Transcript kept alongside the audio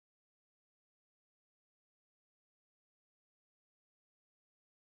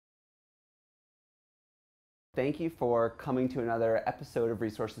Thank you for coming to another episode of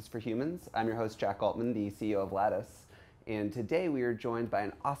Resources for Humans. I'm your host, Jack Altman, the CEO of Lattice. And today we are joined by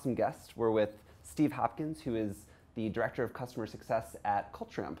an awesome guest. We're with Steve Hopkins, who is the Director of Customer Success at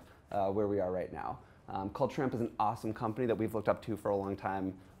Culture Amp, where we are right now. Culture Amp is an awesome company that we've looked up to for a long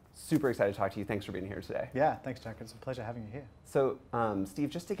time. Super excited to talk to you. Thanks for being here today. Yeah, thanks, Jack. It's a pleasure having you here. So, Steve,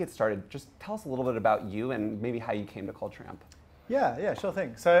 just to get started, just tell us a little bit about you and maybe how you came to Culture Amp. Yeah, sure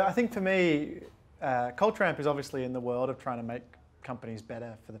thing. So I think for me, Culture Amp is obviously in the world of trying to make companies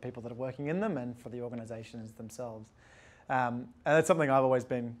better for the people that are working in them and for the organizations themselves. And that's something I've always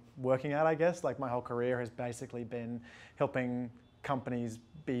been working at, I guess. Like my whole career has basically been helping companies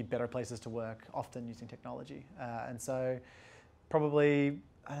be better places to work, often using technology. And so probably,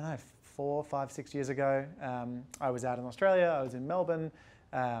 I don't know, 4, 5, 6 years ago, I was out in Australia, I was in Melbourne,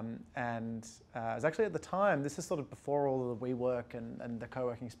 and it was actually at the time, this is sort of before all of the WeWork and the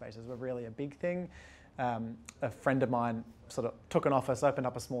co-working spaces were really a big thing. A friend of mine sort of took an office, opened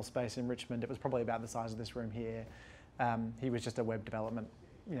up a small space in Richmond. It was probably about the size of this room here. He was just a web development,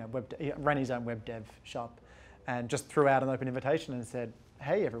 he ran his own web dev shop, and just threw out an open invitation and said,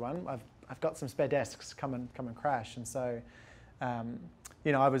 "Hey everyone, I've got some spare desks. Come and crash." And so,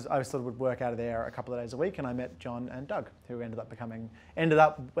 I sort of would work out of there a couple of days a week, and I met John and Doug, who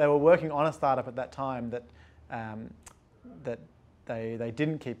they were working on a startup at that time that they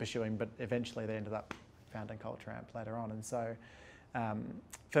didn't keep pursuing, but eventually they ended up founding Culture Amp later on. And so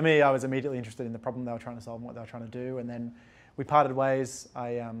for me, I was immediately interested in the problem they were trying to solve and what they were trying to do. And then we parted ways.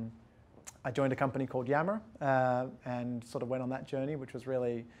 I joined a company called Yammer and sort of went on that journey, which was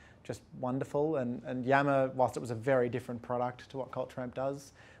really just wonderful. And Yammer, whilst it was a very different product to what Culture Amp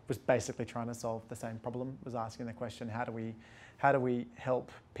does, was basically trying to solve the same problem. Was asking the question, how do we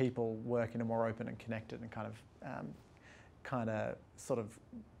help people work in a more open and connected and kind of sort of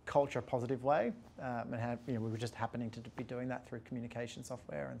culture positive way? And how, we were just happening to be doing that through communication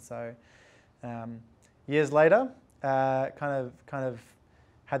software. And so years later, kind of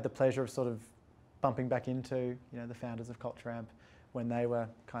had the pleasure of sort of bumping back into the founders of Culture Amp when they were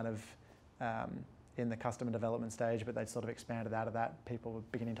kind of in the customer development stage, but they'd sort of expanded out of that. People were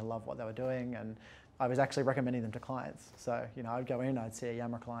beginning to love what they were doing, and I was actually recommending them to clients. So I'd go in, I'd see a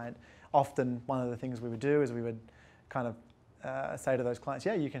Yammer client. Often one of the things we would do is we would kind of say to those clients,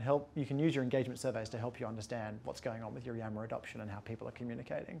 yeah, you can use your engagement surveys to help you understand what's going on with your Yammer adoption and how people are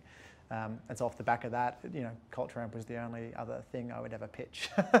communicating. And so off the back of that, Culture Amp was the only other thing I would ever pitch.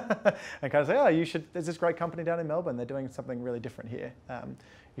 And kind of say, oh, there's this great company down in Melbourne, they're doing something really different here.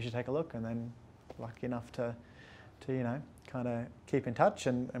 You should take a look. And then lucky enough to kind of keep in touch.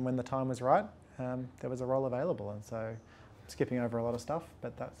 And when the time was right, there was a role available. And so I'm skipping over a lot of stuff,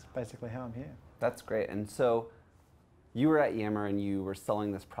 but that's basically how I'm here. That's great. And so you were at Yammer and you were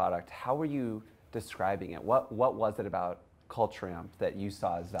selling this product. How were you describing it? What was it about Culture Amp that you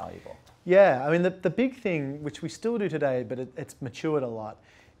saw as valuable? Yeah, I mean, the big thing, which we still do today, but it's matured a lot,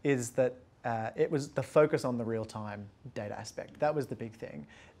 is that it was the focus on the real-time data aspect. That was the big thing.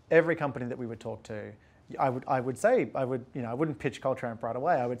 Every company that we would talk to, I wouldn't pitch Culture Amp right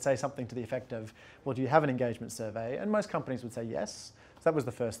away. I would say something to the effect of, well, do you have an engagement survey? And most companies would say yes. So that was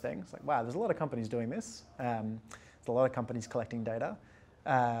the first thing. It's like, wow, there's a lot of companies doing this. There's a lot of companies collecting data.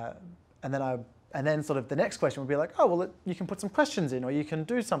 And then sort of the next question would be like, oh, well, you can put some questions in, or you can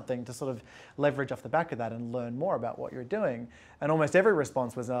do something to sort of leverage off the back of that and learn more about what you're doing. And almost every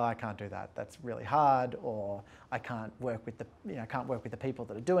response was, oh, I can't do that. That's really hard, or I can't work with the people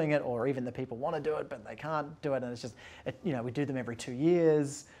that are doing it, or even the people want to do it, but they can't do it. And it's just, we do them every 2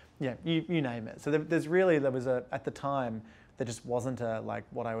 years. You name it. So there was at the time, there just wasn't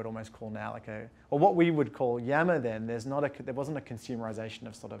what I would almost call now or what we would call Yammer then. There wasn't a consumerization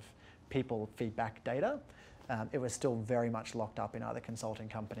of sort of people feedback data. It was still very much locked up in either consulting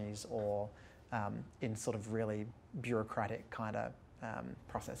companies or in sort of really bureaucratic kind of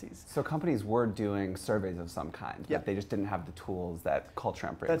processes. So companies were doing surveys of some kind, but they just didn't have the tools that Culture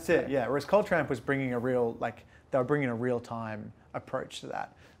Amp brings. That's it, yeah. Whereas Culture Amp was bringing a real-time approach to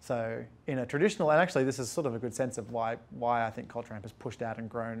that. So in a traditional, and actually this is sort of a good sense of why I think Culture Amp has pushed out and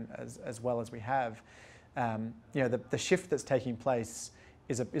grown as well as we have. The shift that's taking place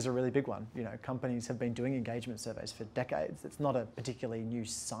is a really big one. Companies have been doing engagement surveys for decades. It's not a particularly new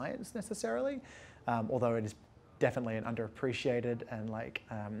science necessarily, although it is definitely an underappreciated and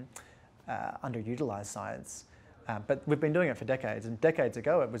underutilized science. But we've been doing it for decades, and decades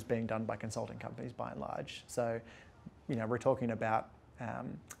ago it was being done by consulting companies by and large. So, we're talking about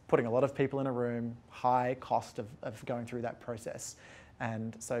putting a lot of people in a room, high cost of going through that process.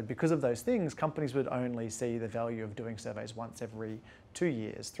 And so because of those things, companies would only see the value of doing surveys once every 2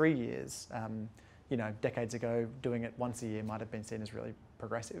 years, 3 years. decades ago, doing it once a year might have been seen as really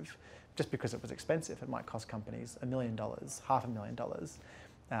progressive. Just because it was expensive, it might cost companies $1 million, $500,000.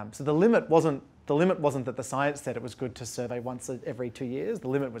 So the limit wasn't that the science said it was good to survey once every 2 years. The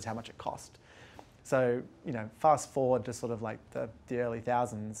limit was how much it cost. So fast forward to sort of like the early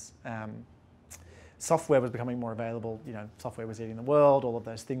thousands, software was becoming more available. Software was eating the world. All of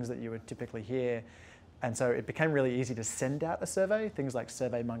those things that you would typically hear. And so it became really easy to send out a survey. Things like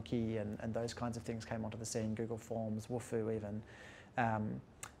SurveyMonkey and those kinds of things came onto the scene, Google Forms, Wufoo even.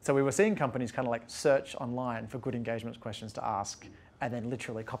 So we were seeing companies kind of like search online for good engagement questions to ask and then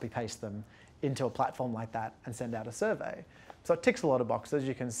literally copy paste them into a platform like that and send out a survey. So it ticks a lot of boxes.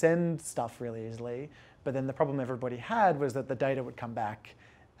 You can send stuff really easily, but then the problem everybody had was that the data would come back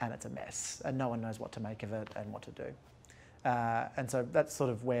and it's a mess and no one knows what to make of it and what to do. And so that's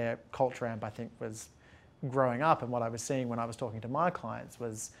sort of where Culture Amp, I think, was growing up, and what I was seeing when I was talking to my clients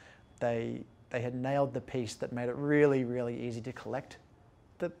was they had nailed the piece that made it really, really easy to collect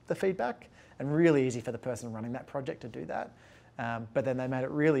the feedback and really easy for the person running that project to do that. But then they made it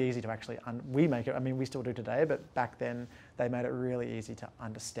really easy to actually, we still do today, but back then they made it really easy to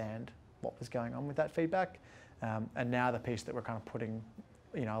understand what was going on with that feedback. And now the piece that we're kind of putting,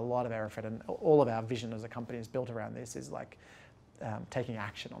 a lot of our effort and all of our vision as a company is built around this is like taking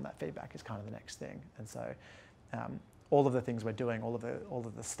action on that feedback is kind of the next thing. And so all of the things we're doing, all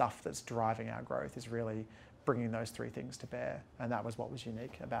of the stuff that's driving our growth is really bringing those three things to bear. And that was what was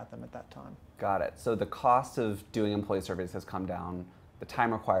unique about them at that time. Got it. So the cost of doing employee surveys has come down, the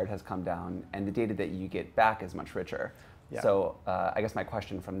time required has come down, and the data that you get back is much richer. Yeah. So I guess my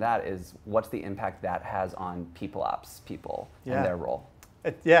question from that is, what's the impact that has on people ops people and their role?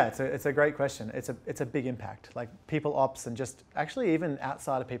 It's a great question. It's a big impact. Like people ops and just actually even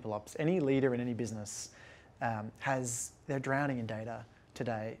outside of people ops, any leader in any business they're drowning in data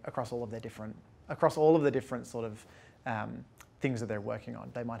today across all of the different sort of things that they're working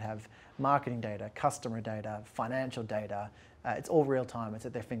on. They might have marketing data, customer data, financial data. It's all real time. It's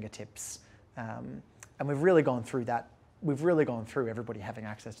at their fingertips. And we've really gone through that. We've really gone through everybody having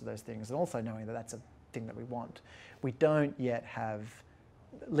access to those things and also knowing that that's a thing that we want. We don't yet have,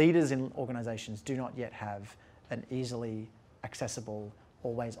 leaders in organizations do not yet have an easily accessible,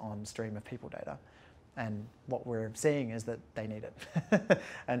 always on stream of people data. And what we're seeing is that they need it.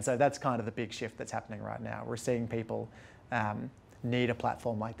 And so that's kind of the big shift that's happening right now. We're seeing people need a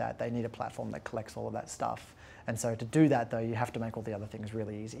platform like that. They need a platform that collects all of that stuff. And so to do that, though, you have to make all the other things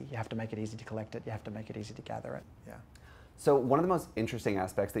really easy. You have to make it easy to collect it. You have to make it easy to gather it. Yeah. So one of the most interesting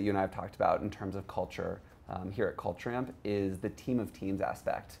aspects that you and I have talked about in terms of culture here at Culture Amp is the team of teams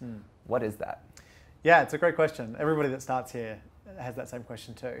aspect. What is that? Yeah, it's a great question. Everybody that starts here has that same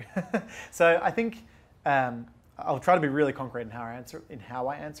question too. So I think I'll try to be really concrete in how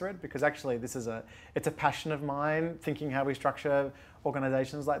I answer it, because actually it's a passion of mine, thinking how we structure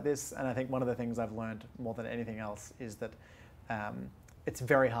organizations like this. And I think one of the things I've learned more than anything else is that it's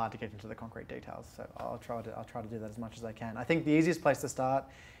very hard to get into the concrete details. So I'll try to do that as much as I can. I think the easiest place to start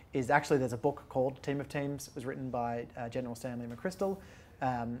is actually there's a book called Team of Teams. It was written by General Stanley McChrystal,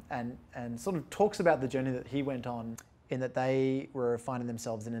 and sort of talks about the journey that he went on, in that they were finding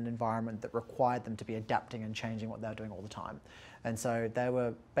themselves in an environment that required them to be adapting and changing what they were doing all the time. And so they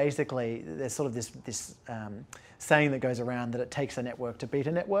were basically, there's sort of this saying that goes around that it takes a network to beat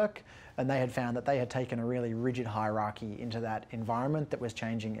a network. And they had found that they had taken a really rigid hierarchy into that environment that was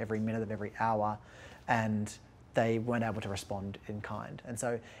changing every minute of every hour, and they weren't able to respond in kind. And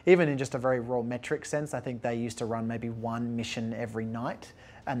so even in just a very raw metric sense, I think they used to run maybe one mission every night,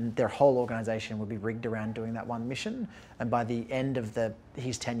 and their whole organization would be rigged around doing that one mission. And by the end of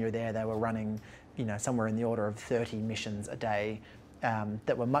his tenure there, they were running, somewhere in the order of 30 missions a day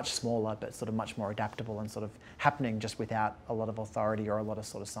that were much smaller, but sort of much more adaptable and sort of happening just without a lot of authority or a lot of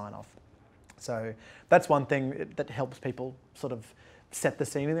sort of sign off. So that's one thing that helps people sort of set the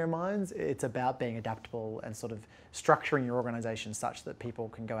scene in their minds. It's about being adaptable and sort of structuring your organization such that people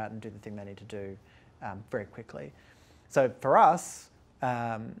can go out and do the thing they need to do very quickly. So for us,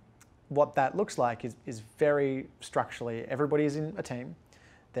 what that looks like is very structurally, everybody is in a team.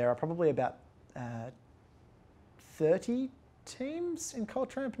 There are probably about 30 teams in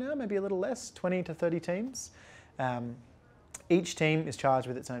Culture Amp now, maybe a little less, 20 to 30 teams. Each team is charged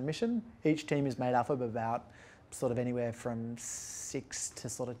with its own mission. Each team is made up of about sort of anywhere from 6 to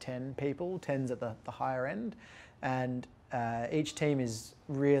sort of 10 people, 10's at the higher end. And each team is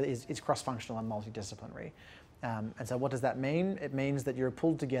cross-functional and multidisciplinary. And so what does that mean? It means that you're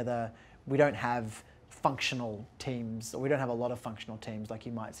pulled together. We don't have functional teams, or we don't have a lot of functional teams like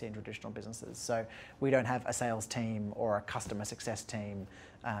you might see in traditional businesses. So we don't have a sales team or a customer success team.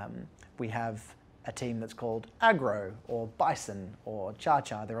 We have a team that's called Agro or Bison or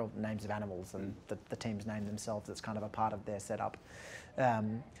Cha-Cha. They're all names of animals, and the teams name themselves. It's kind of a part of their setup.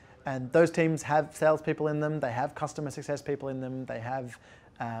 And those teams have salespeople in them. They have customer success people in them. They have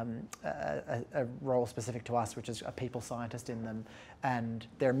a role specific to us, which is a people scientist in them. And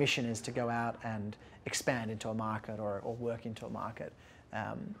their mission is to go out and expand into a market or work into a market.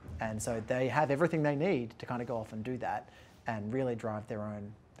 And so they have everything they need to kind of go off and do that and really drive their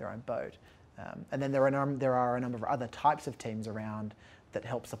own boat. And then there are a number of other types of teams around that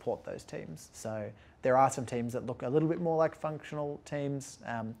help support those teams. So there are some teams that look a little bit more like functional teams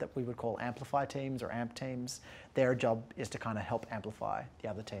that we would call amplify teams or amp teams. Their job is to kind of help amplify the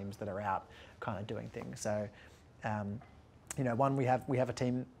other teams that are out kind of doing things. So, we have a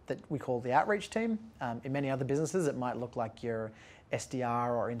team that we call the outreach team. In many other businesses, it might look like your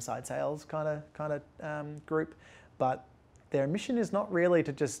SDR or inside sales kind of group, but their mission is not really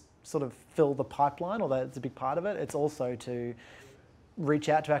to just sort of fill the pipeline, although it's a big part of it. It's also to reach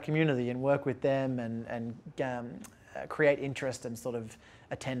out to our community and work with them and create interest and sort of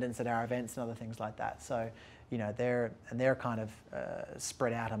attendance at our events and other things like that. So, they're kind of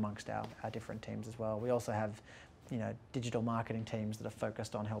spread out amongst our different teams as well. We also have, digital marketing teams that are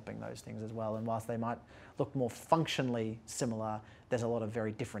focused on helping those things as well. And whilst they might look more functionally similar, there's a lot of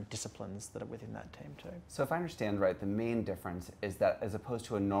very different disciplines that are within that team too. So if I understand right, the main difference is that as opposed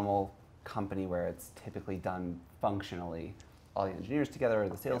to a normal company where it's typically done functionally, all the engineers together,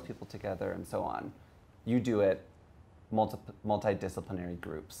 the salespeople together, and so on, you do it multidisciplinary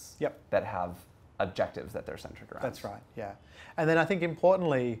groups that have objectives that they're centered around. That's right, yeah. And then I think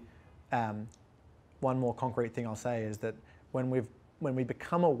importantly, one more concrete thing I'll say is that when we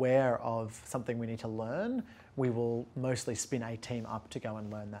become aware of something we need to learn, we will mostly spin a team up to go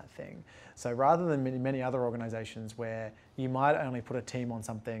and learn that thing. So rather than many other organizations where you might only put a team on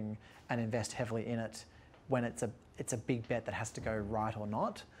something and invest heavily in it when it's a big bet that has to go right or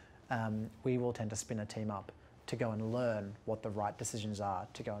not, we will tend to spin a team up to go and learn what the right decisions are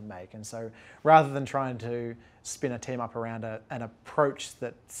to go and make. And so rather than trying to spin a team up around an approach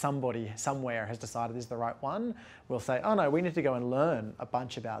that somebody somewhere has decided is the right one, we'll say, oh no, we need to go and learn a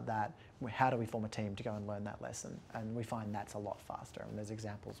bunch about that. How do we form a team to go and learn that lesson? And we find that's a lot faster. And there's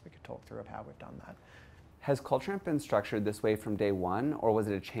examples we could talk through of how we've done that. Has Culture Amp been structured this way from day one, or was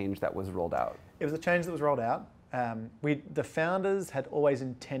it a change that was rolled out? It was a change that was rolled out. The founders had always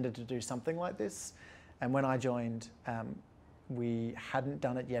intended to do something like this. And when I joined, we hadn't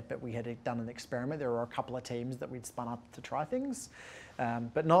done it yet, but we had done an experiment. There were a couple of teams that we'd spun up to try things.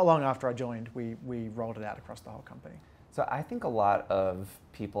 But not long after I joined, we rolled it out across the whole company. So I think a lot of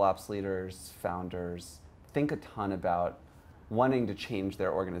people ops leaders, founders, think a ton about wanting to change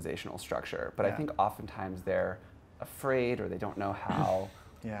their organizational structure. But I think oftentimes they're afraid or they don't know how.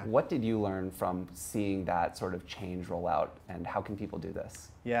 What did you learn from seeing that sort of change roll out, and how can people do this?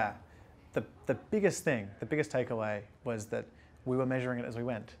 Yeah. The biggest thing, the biggest takeaway was that we were measuring it as we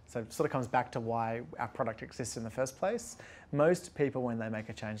went. So it sort of comes back to why our product exists in the first place. Most people, when they make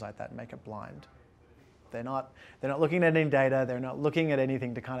a change like that, make it blind. They're not looking at any data, they're not looking at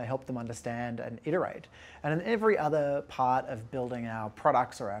anything to kind of help them understand and iterate. And in every other part of building our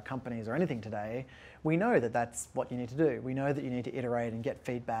products or our companies or anything today, we know that that's what you need to do. We know that you need to iterate and get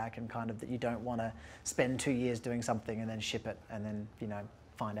feedback, and kind of that you don't want to spend 2 years doing something and then ship it and then,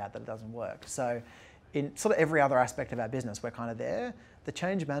 find out that it doesn't work. So in sort of every other aspect of our business, we're kind of there. The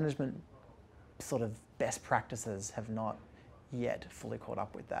change management sort of best practices have not yet fully caught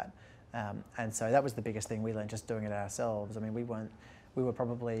up with that. And so that was the biggest thing we learned just doing it ourselves. I mean,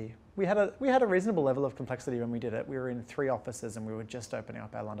 we had a reasonable level of complexity when we did it. We were in 3 offices and we were just opening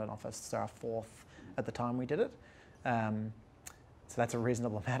up our London office, so our 4th at the time we did it. So that's a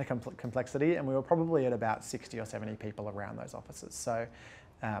reasonable amount of complexity, and we were probably at about 60 or 70 people around those offices. So,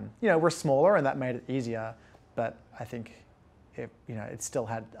 we're smaller and that made it easier, but I think it still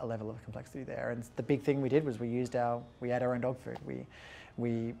had a level of complexity there. And the big thing we did was we had our own dog food.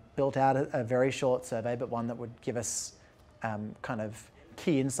 We built out a very short survey, but one that would give us kind of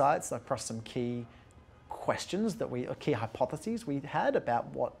key insights across some key questions key hypotheses we had about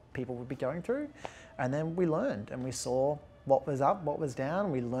what people would be going through. And then we learned and we saw what was up, what was down.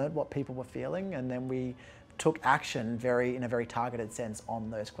 We learned what people were feeling, and then we took action in a very targeted sense on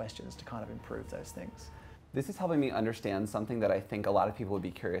those questions to kind of improve those things. This is helping me understand something that I think a lot of people would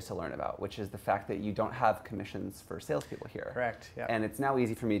be curious to learn about, which is the fact that you don't have commissions for salespeople here. Correct, yeah. And it's now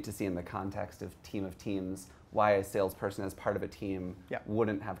easy for me to see in the context of team of teams why a salesperson as part of a team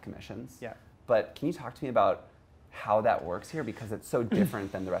wouldn't have commissions. Yeah. But can you talk to me about how that works here, because it's so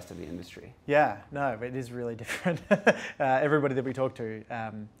different than the rest of the industry? Yeah, no, it is really different. Everybody that we talk to,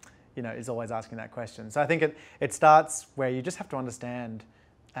 is always asking that question. So I think it starts where you just have to understand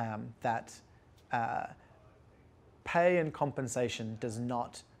that pay and compensation does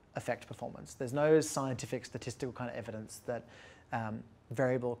not affect performance. There's no scientific statistical kind of evidence that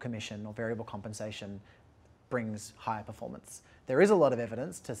variable commission or variable compensation brings higher performance. There is a lot of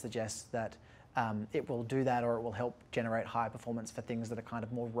evidence to suggest that it will do that, or it will help generate higher performance for things that are kind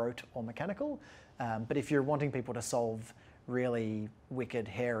of more rote or mechanical. But if you're wanting people to solve really wicked,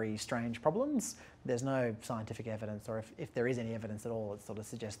 hairy, strange problems, there's no scientific evidence, or if there is any evidence at all, it sort of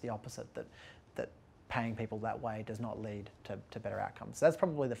suggests the opposite, that paying people that way does not lead to better outcomes. So that's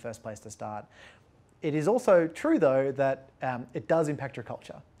probably the first place to start. It is also true, though, that it does impact your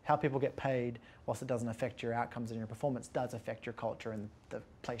culture. How people get paid, whilst it doesn't affect your outcomes and your performance, does affect your culture and the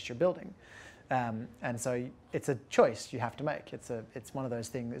place you're building. And so it's a choice you have to make. It's one of those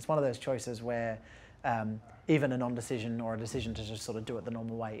things. It's one of those choices where even a non-decision or a decision to just sort of do it the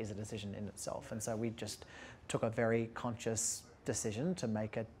normal way is a decision in itself. And so we just took a very conscious decision to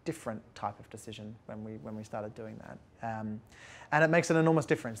make a different type of decision when we started doing that. And it makes an enormous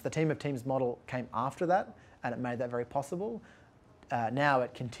difference. The team of teams model came after that, and it made that very possible. Now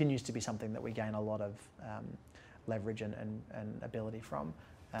it continues to be something that we gain a lot of leverage and ability from.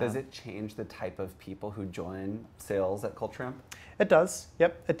 Does it change the type of people who join sales at CultureAmp? It does,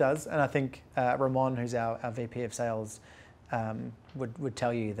 yep, it does. And I think Ramon, who's our VP of sales, would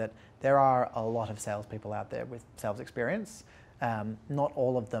tell you that there are a lot of salespeople out there with sales experience. Not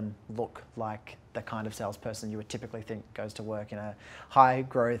all of them look like the kind of salesperson you would typically think goes to work in a high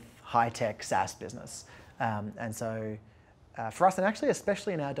growth, high tech SaaS business. And so for us, and actually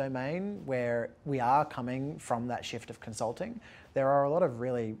especially in our domain where we are coming from that shift of consulting, there are a lot of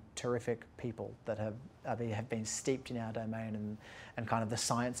really terrific people that have been steeped in our domain and kind of the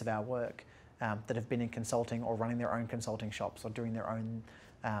science of our work, that have been in consulting or running their own consulting shops or doing their own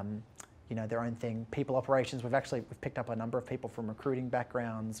their own thing. People operations, we've picked up a number of people from recruiting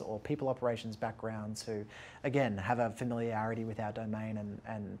backgrounds or people operations backgrounds who, again, have a familiarity with our domain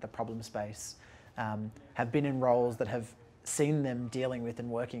and the problem space, have been in roles that have seen them dealing with and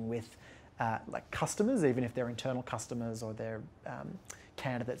working with like customers, even if they're internal customers or they're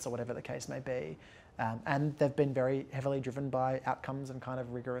candidates or whatever the case may be. And they've been very heavily driven by outcomes and kind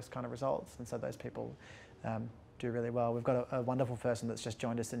of rigorous kind of results. And so those people do really well. We've got a wonderful person that's just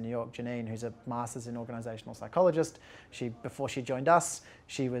joined us in New York, Janine, who's a master's in organizational psychologist. Before she joined us,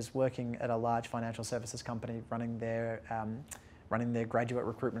 she was working at a large financial services company running their graduate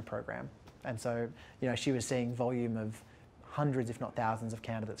recruitment program. And so, she was seeing volume of hundreds, if not thousands, of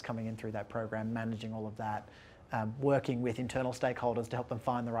candidates coming in through that program, managing all of that, working with internal stakeholders to help them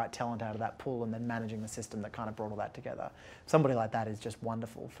find the right talent out of that pool, and then managing the system that kind of brought all that together. Somebody like that is just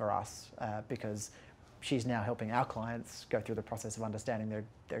wonderful for us because she's now helping our clients go through the process of understanding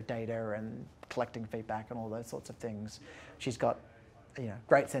their data and collecting feedback and all those sorts of things. She's got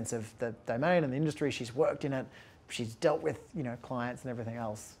great sense of the domain and the industry. She's worked in it. She's dealt with clients and everything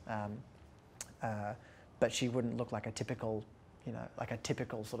else. But she wouldn't look like a typical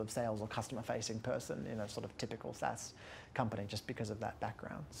sort of sales or customer-facing person in a sort of typical SaaS company just because of that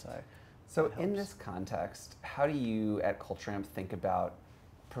background. So in this context, how do you at CultureAmp think about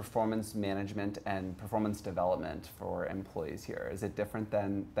performance management and performance development for employees here? Is it different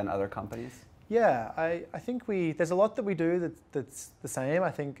than other companies? Yeah, I think there's a lot that we do that's the same,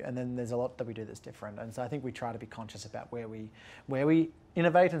 I think, and then there's a lot that we do that's different. And so I think we try to be conscious about where we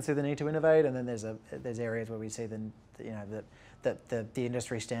innovate and see the need to innovate, and then there's areas where we see that the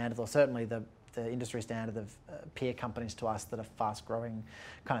industry standard, or certainly the industry standard of peer companies to us that are fast growing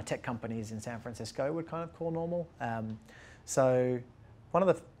kind of tech companies in San Francisco would kind of call normal. So one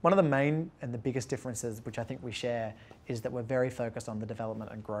of the main and the biggest differences, which I think we share, is that we're very focused on the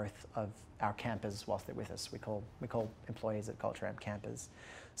development and growth of our campers whilst they're with us. We call employees at CultureAmp campers.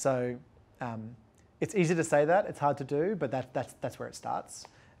 So it's easy to say that, it's hard to do, but that's where it starts.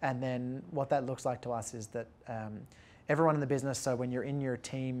 And then what that looks like to us is that everyone in the business, so when you're in your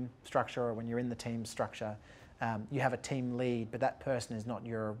team structure or when you're in the team structure, you have a team lead, but that person is not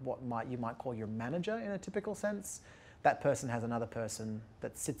you might call your manager in a typical sense. That person has another person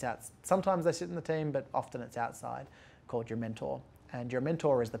that sits out. Sometimes they sit in the team, but often it's outside, called your mentor. And your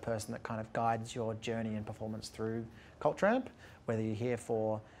mentor is the person that kind of guides your journey and performance through CultureAmp, whether you're here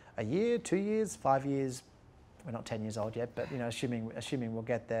for a year, 2 years, 5 years. We're not 10 years old yet, but assuming we'll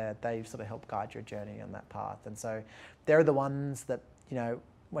get there, they sort of help guide your journey on that path. And so they're the ones that,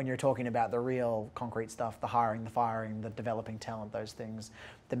 when you're talking about the real concrete stuff, the hiring, the firing, the developing talent, those things,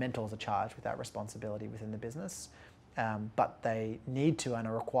 the mentors are charged with that responsibility within the business. but they need to and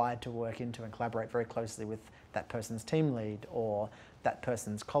are required to work into and collaborate very closely with that person's team lead or that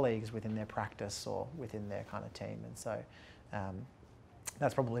person's colleagues within their practice or within their kind of team. And so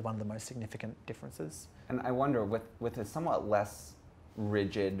that's probably one of the most significant differences. And I wonder, with a somewhat less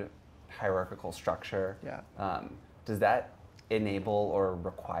rigid hierarchical structure, does that enable or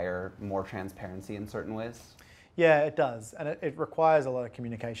require more transparency in certain ways? Yeah, it does. And it requires a lot of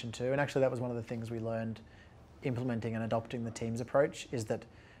communication too. And actually that was one of the things we learned implementing and adopting the Teams approach, is that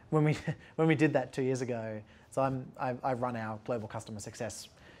when we did that 2 years ago, so I run our global customer success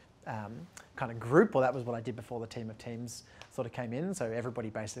kind of group, or that was what I did before the team of teams sort of came in. So everybody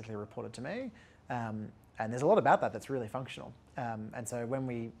basically reported to me. And there's a lot about that that's really functional. And so when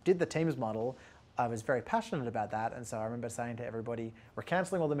we did the Teams model, I was very passionate about that. And so I remember saying to everybody, we're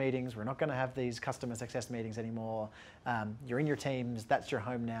cancelling all the meetings. We're not going to have these customer success meetings anymore. You're in your teams. That's your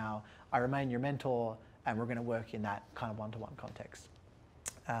home now. I remain your mentor. And we're going to work in that kind of one-to-one context.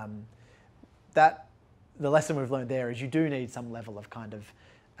 The lesson we've learned there is you do need some level of kind of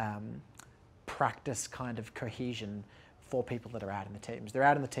practice kind of cohesion for people that are out in the teams. They're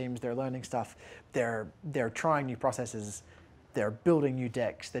out in the teams, they're learning stuff, they're trying new processes, they're building new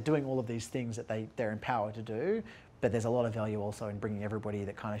decks, they're doing all of these things that they're empowered to do, but there's a lot of value also in bringing everybody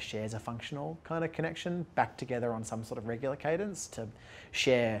that kind of shares a functional kind of connection back together on some sort of regular cadence to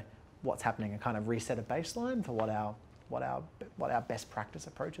share what's happening and kind of reset a baseline for what our best practice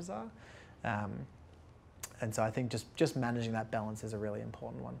approaches are. And so I think just managing that balance is a really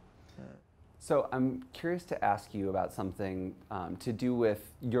important one. So I'm curious to ask you about something to do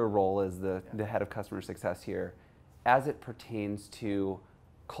with your role as the head of customer success here, as it pertains to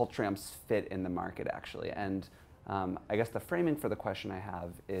CultureAmp's fit in the market, actually. And I guess the framing for the question I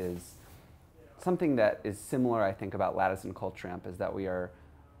have is something that is similar, I think, about Lattice and CultureAmp, is that we are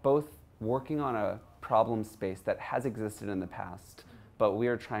both working on a problem space that has existed in the past, but we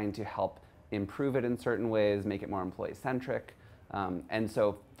are trying to help improve it in certain ways, make it more employee-centric. And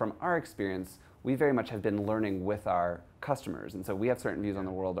so from our experience, we very much have been learning with our customers. And so we have certain views on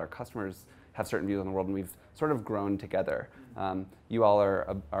the world, our customers have certain views on the world, and we've sort of grown together. You all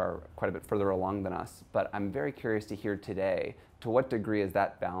are quite a bit further along than us, but I'm very curious to hear today, to what degree is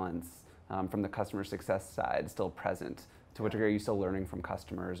that balance from the customer success side still present? To what degree are you still learning from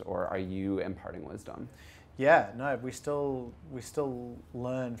customers, or are you imparting wisdom? Yeah, no, we still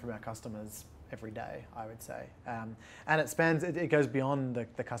learn from our customers every day, I would say. And it spans, it goes beyond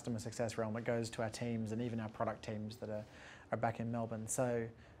the customer success realm. It goes to our teams and even our product teams that are back in Melbourne. So,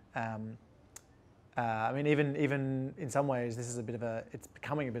 I mean, even in some ways, this is it's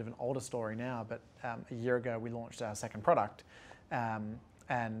becoming a bit of an older story now, but a year ago we launched our second product.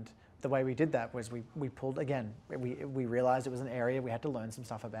 And the way we did that was we pulled, again, we realized it was an area we had to learn some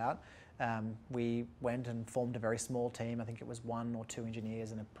stuff about. We went and formed a very small team. I think it was 1 or 2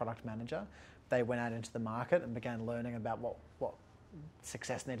 engineers and a product manager. They went out into the market and began learning about what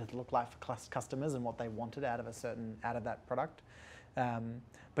success needed to look like for customers and what they wanted out of that product.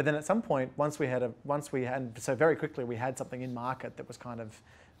 But then at some point, so very quickly we had something in market that was kind of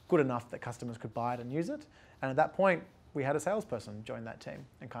good enough that customers could buy it and use it. And at that point, we had a salesperson join that team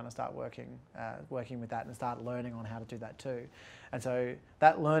and kind of start working with that and start learning on how to do that too. And so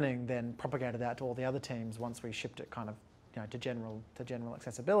that learning then propagated out to all the other teams once we shipped it kind of to general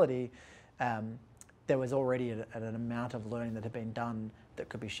accessibility. There was already an amount of learning that had been done that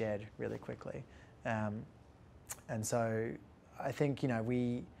could be shared really quickly. And so I think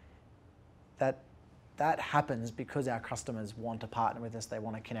that happens because our customers want to partner with us, they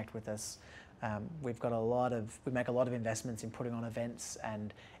want to connect with us. We make a lot of investments in putting on events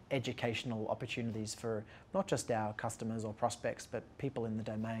and educational opportunities for not just our customers or prospects, but people in the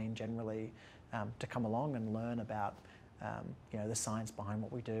domain generally to come along and learn about the science behind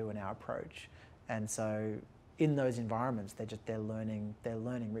what we do and our approach. And so in those environments, they're learning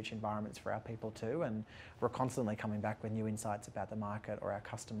rich environments for our people too, and we're constantly coming back with new insights about the market or our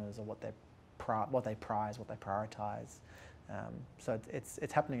customers or what they prize, what they prioritize. So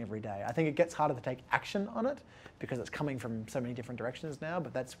it's happening every day. I think it gets harder to take action on it because it's coming from so many different directions now,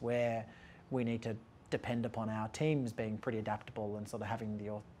 but that's where we need to depend upon our teams being pretty adaptable and sort of having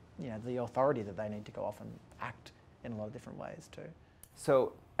the authority that they need to go off and act in a lot of different ways too.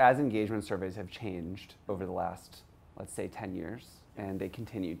 So as engagement surveys have changed over the last, let's say, 10 years, and they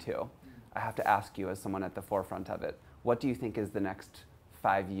continue to, I have to ask you, as someone at the forefront of it, what do you think is the next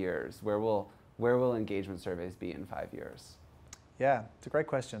 5 years? Where will engagement surveys be in 5 years? Yeah, it's a great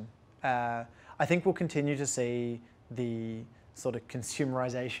question. I think we'll continue to see the sort of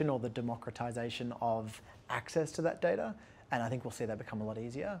consumerization or the democratization of access to that data, and I think we'll see that become a lot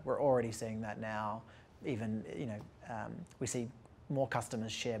easier. We're already seeing that now. even, we see more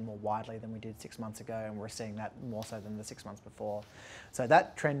customers share more widely than we did 6 months ago, and we're seeing that more so than the 6 months before. So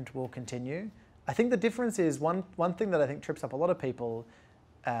that trend will continue. I think the difference is one thing that I think trips up a lot of people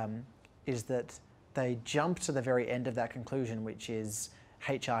is that they jump to the very end of that conclusion, which is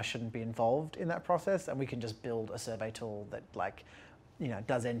HR shouldn't be involved in that process, and we can just build a survey tool that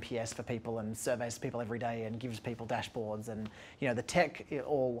does NPS for people and surveys people every day and gives people dashboards, and the tech, it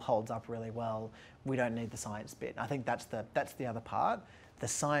all holds up really well. We don't need the science bit. I think that's the other part. The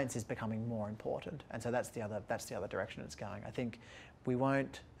science is becoming more important, and so that's the other direction it's going. I think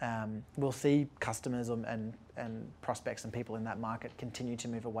we'll see customers and prospects and people in that market continue to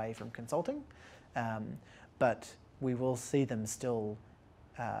move away from consulting, but we will see them still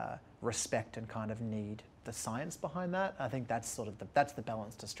respect and kind of need the science behind that. I think that's sort of that's the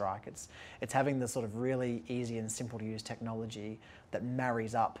balance to strike. It's having the sort of really easy and simple to use technology that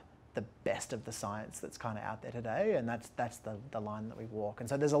marries up the best of the science that's kind of out there today, and that's the line that we walk. And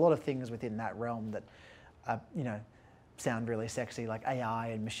so there's a lot of things within that realm that sound really sexy, like AI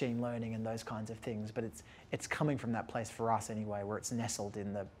and machine learning and those kinds of things, but it's coming from that place for us anyway, where it's nestled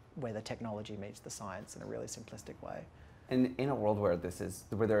in where the technology meets the science in a really simplistic way. And in a world where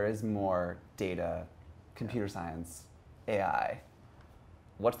there is more data, computer science, AI,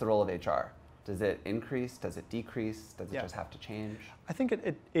 what's the role of HR? Does it increase? Does it decrease? Does it just have to change? I think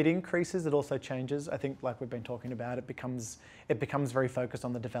it increases. It also changes. I think, like we've been talking about, it becomes very focused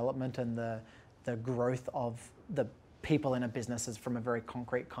on the development and the growth of the people in a business as from a very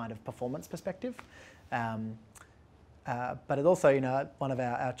concrete kind of performance perspective. But it also, one of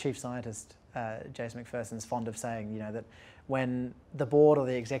our chief scientists, Jason McPherson's fond of saying, that when the board or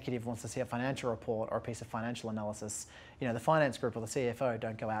the executive wants to see a financial report or a piece of financial analysis, the finance group or the CFO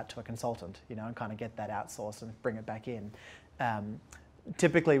don't go out to a consultant, and kind of get that outsourced and bring it back in.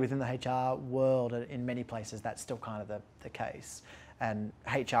 Typically within the HR world, in many places, that's still kind of the case. And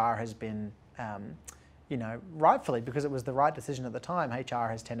HR has been, rightfully, because it was the right decision at the time, HR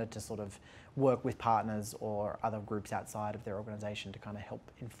has tended to sort of work with partners or other groups outside of their organisation to kind of help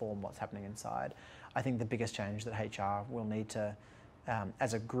inform what's happening inside. I think the biggest change that HR will need to,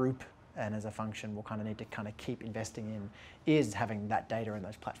 as a group and as a function, will kind of need to kind of keep investing in is having that data and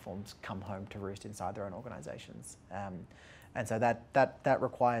those platforms come home to roost inside their own organisations. And so that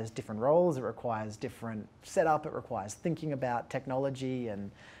requires different roles, it requires different setup, it requires thinking about technology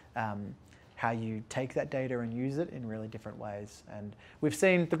and how you take that data and use it in really different ways. And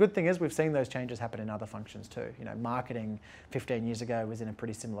the good thing is we've seen those changes happen in other functions too. Marketing 15 years ago was in a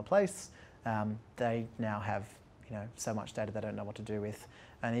pretty similar place. They now have, so much data they don't know what to do with.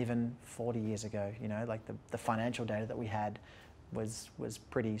 And even 40 years ago, like the financial data that we had was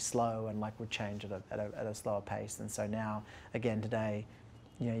pretty slow and would change at a slower pace. And so now, again, today,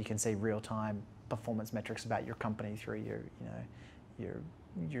 you can see real-time performance metrics about your company through your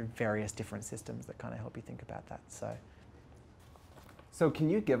various different systems that kind of help you think about that. So can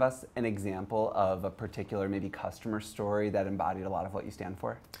you give us an example of a particular maybe customer story that embodied a lot of what you stand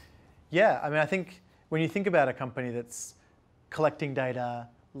for? Yeah, I mean, I think when you think about a company that's collecting data,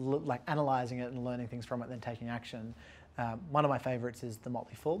 analysing it and learning things from it, then taking action, one of my favourites is the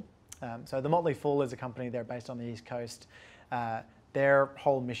Motley Fool. So the Motley Fool is a company, they're based on the East Coast. Their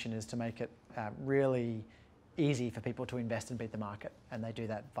whole mission is to make it really easy for people to invest and beat the market, and they do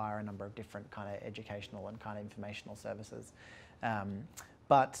that via a number of different kind of educational and kind of informational services.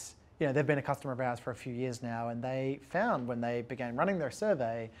 But they've been a customer of ours for a few years now, and they found when they began running their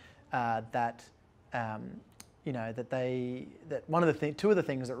survey that two of the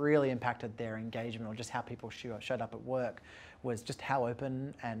things that really impacted their engagement or just how people showed up at work was just how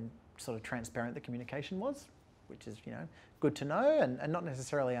open and sort of transparent the communication was, which is good to know and not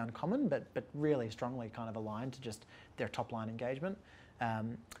necessarily uncommon, but really strongly kind of aligned to just their top line engagement.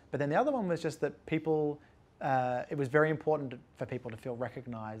 But then the other one was just that people, it was very important for people to feel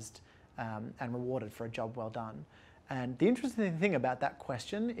recognised and rewarded for a job well done. And the interesting thing about that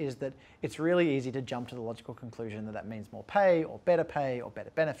question is that it's really easy to jump to the logical conclusion that means more pay or better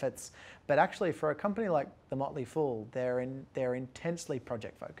benefits. But actually, for a company like the Motley Fool, they're intensely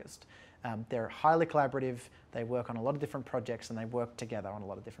project focused. They're highly collaborative, they work on a lot of different projects and they work together on a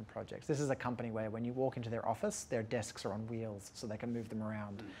lot of different projects. This is a company where when you walk into their office, their desks are on wheels so they can move them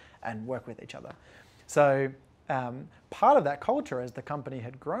around and work with each other. So part of that culture as the company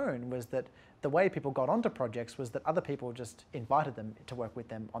had grown was that the way people got onto projects was that other people just invited them to work with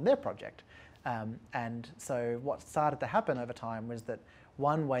them on their project. And so what started to happen over time was that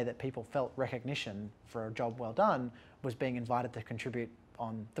one way that people felt recognition for a job well done was being invited to contribute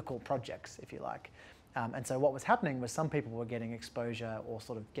on the cool projects, if you like. And so what was happening was some people were getting exposure or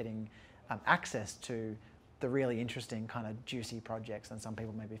sort of getting access to the really interesting kind of juicy projects, and some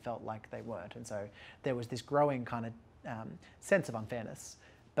people maybe felt like they weren't. And so there was this growing kind of sense of unfairness.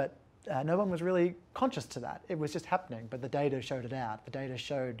 But no one was really conscious to that. It was just happening, but the data showed it out. The data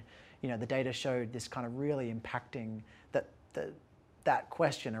showed, this kind of really impacting that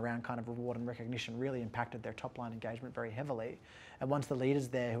question around kind of reward and recognition really impacted their top line engagement very heavily. And once the leaders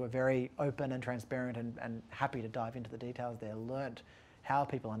there, who were very open and transparent and happy to dive into the details there, learnt how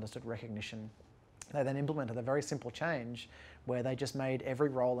people understood recognition, they then implemented a very simple change where they just made every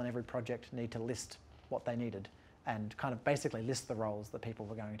role and every project need to list what they needed and kind of basically list the roles that people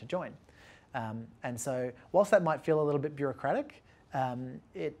were going to join. And so whilst that might feel a little bit bureaucratic,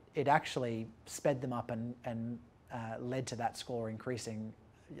 it actually sped them up and led to that score increasing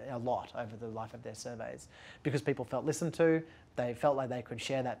a lot over the life of their surveys, because people felt listened to. They felt like they could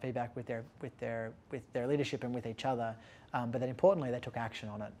share that feedback with their leadership and with each other. But then importantly, they took action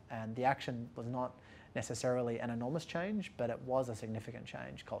on it, and the action was not necessarily an enormous change, but it was a significant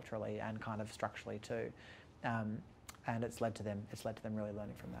change culturally and kind of structurally too. And it's led to them really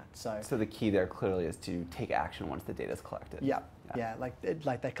learning from that. So the key there clearly is to take action once the data is collected. Yeah.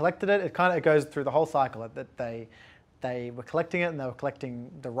 Like they collected it. It goes through the whole cycle that they were collecting it, and they were collecting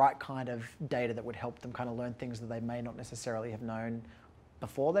the right kind of data that would help them kind of learn things that they may not necessarily have known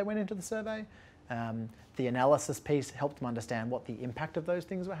before they went into the survey. The analysis piece helped them understand what the impact of those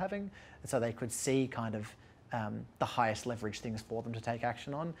things were having, and so they could see kind of the highest leverage things for them to take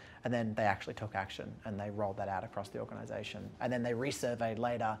action on, and then they actually took action and they rolled that out across the organisation, and then they resurveyed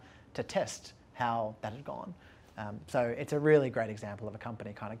later to test how that had gone. So it's a really great example of a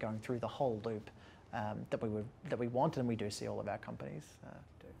company kind of going through the whole loop that we want, and we do see all of our companies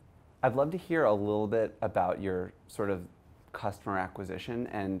do. I'd love to hear a little bit about your sort of customer acquisition,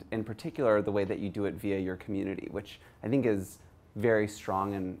 and in particular the way that you do it via your community, which I think is very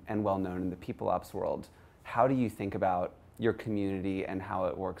strong and well known in the people ops world. How do you think about your community and how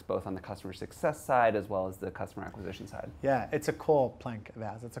it works both on the customer success side as well as the customer acquisition side? Yeah, it's a core plank of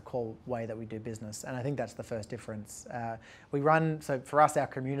ours. It's a core way that we do business, and I think that's the first difference. So for us, our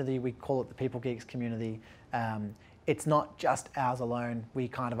community, we call it the People Geeks community. It's not just ours alone. We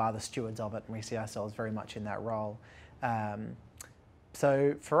kind of are the stewards of it, and we see ourselves very much in that role.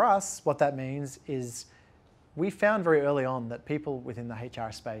 So for us, what that means is we found very early on that people within the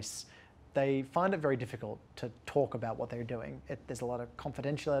HR space, they find it very difficult to talk about what they're doing. There's a lot of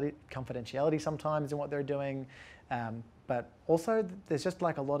confidentiality sometimes in what they're doing, but also there's just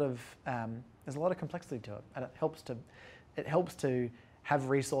like a lot of complexity to it, and it helps to have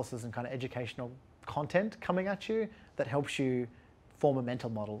resources and kind of educational content coming at you that helps you form a mental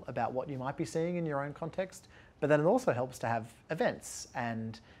model about what you might be seeing in your own context. But then it also helps to have events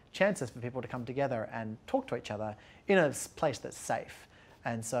and chances for people to come together and talk to each other in a place that's safe.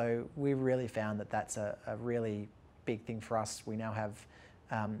 And so we really found that that's a really big thing for us. We now have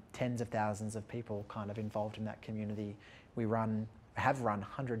tens of thousands of people kind of involved in that community. We have run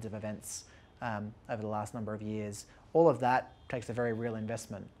hundreds of events over the last number of years. All of that takes a very real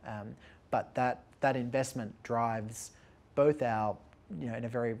investment, but that investment drives both our, in a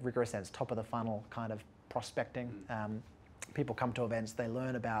very rigorous sense, top of the funnel kind of prospecting. People come to events, they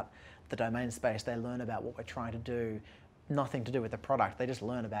learn about the domain space, they learn about what we're trying to do, nothing to do with the product. They just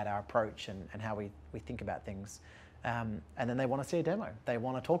learn about our approach and how we think about things. And then they want to see a demo. They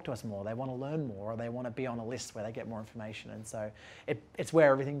want to talk to us more. They want to learn more, or they want to be on a list where they get more information. And so it's where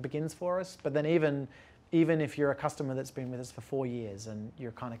everything begins for us. But then even if you're a customer that's been with us for 4 years and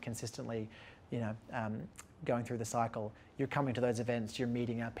you're kind of consistently, going through the cycle, you're coming to those events, you're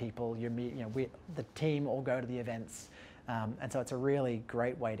meeting our people, the team all go to the events. And so it's a really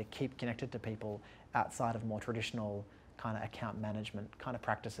great way to keep connected to people outside of more traditional kind of account management kind of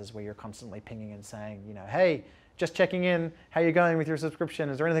practices where you're constantly pinging and saying, hey, just checking in, how you going with your subscription?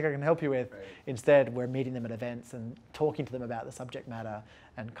 Is there anything I can help you with? Right. Instead, we're meeting them at events and talking to them about the subject matter,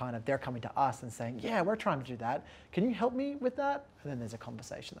 and kind of they're coming to us and saying, yeah, we're trying to do that. Can you help me with that? And then there's a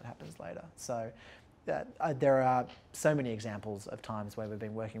conversation that happens later. So there are so many examples of times where we've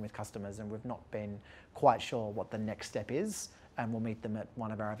been working with customers and we've not been quite sure what the next step is, and we'll meet them at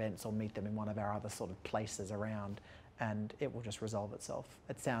one of our events or meet them in one of our other sort of places around, and it will just resolve itself.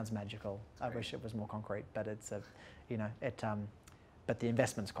 It sounds magical. I wish it was more concrete, but but the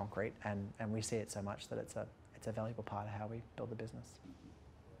investment's concrete, and we see it so much that it's a valuable part of how we build the business.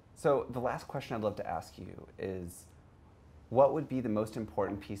 So the last question I'd love to ask you is, what would be the most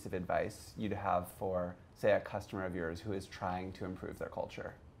important piece of advice you'd have for, say, a customer of yours who is trying to improve their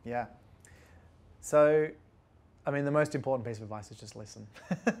culture? Yeah. So, the most important piece of advice is just listen.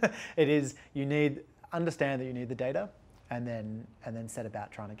 It is, understand that you need the data, and then set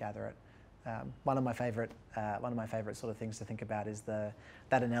about trying to gather it. One of my favorite sort of things to think about is that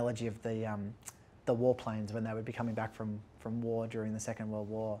analogy of the warplanes when they would be coming back from war during the Second World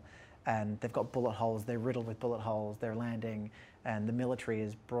War, and they've got bullet holes. They're riddled with bullet holes. They're landing, and the military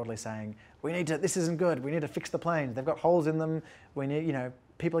is broadly saying, "We need to. This isn't good. We need to fix the planes. They've got holes in them. We need,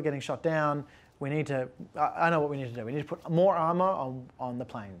 people are getting shot down. We need to. I know what we need to do. We need to put more armor on the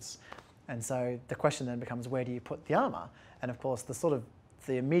planes." And so the question then becomes, where do you put the armor? And of course,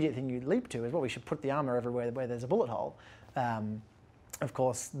 the immediate thing you leap to is, well, we should put the armor everywhere where there's a bullet hole. Of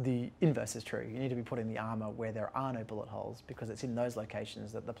course, the inverse is true. You need to be putting the armor where there are no bullet holes, because it's in those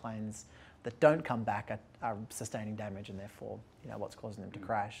locations that the planes that don't come back are sustaining damage, and therefore, what's causing them to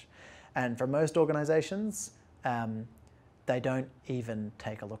crash. And for most organizations, they don't even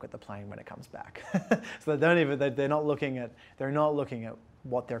take a look at the plane when it comes back. So they're not looking at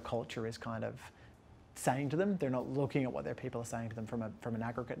what their culture is kind of saying to them. They're not looking at what their people are saying to them from an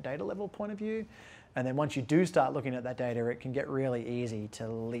aggregate data level point of view. And then once you do start looking at that data, it can get really easy to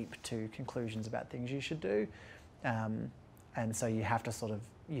leap to conclusions about things you should do. And so you have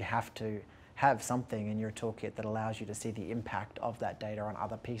to have something in your toolkit that allows you to see the impact of that data on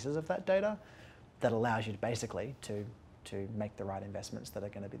other pieces of that data, that allows you to basically to make the right investments that are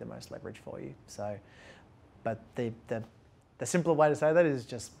going to be the most leverage for you. So, but the simpler way to say that is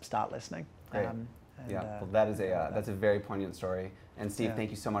just start listening. Great. Well, that's a very poignant story. And Steve, thank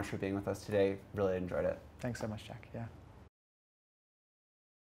you so much for being with us today. Really enjoyed it. Thanks so much, Jack. Yeah.